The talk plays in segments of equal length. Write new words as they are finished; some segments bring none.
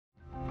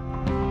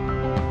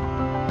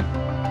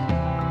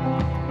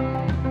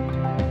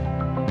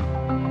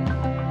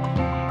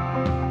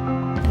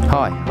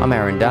Hi, I'm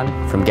Aaron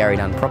Dunn from Gary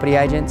Dunn Property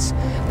Agents.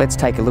 Let's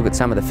take a look at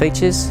some of the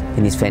features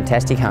in this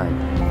fantastic home.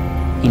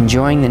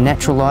 Enjoying the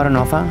natural light on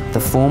offer, the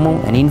formal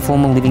and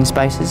informal living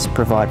spaces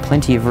provide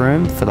plenty of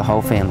room for the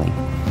whole family.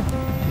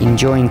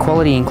 Enjoying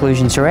quality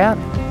inclusion throughout,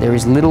 there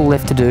is little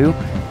left to do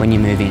when you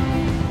move in.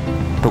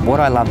 But what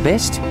I love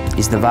best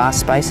is the vast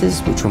spaces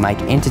which will make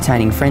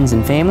entertaining friends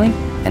and family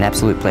an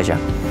absolute pleasure.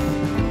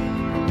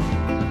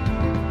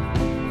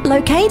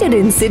 Located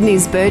in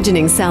Sydney's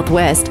burgeoning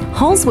southwest,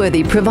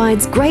 Holsworthy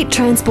provides great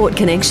transport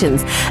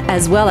connections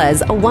as well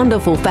as a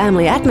wonderful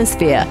family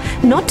atmosphere,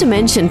 not to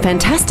mention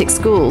fantastic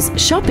schools,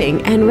 shopping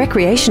and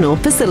recreational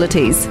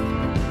facilities.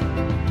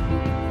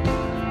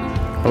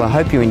 Well, I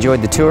hope you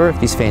enjoyed the tour of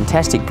this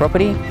fantastic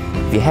property.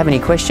 If you have any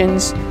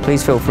questions,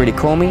 please feel free to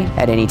call me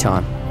at any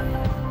time.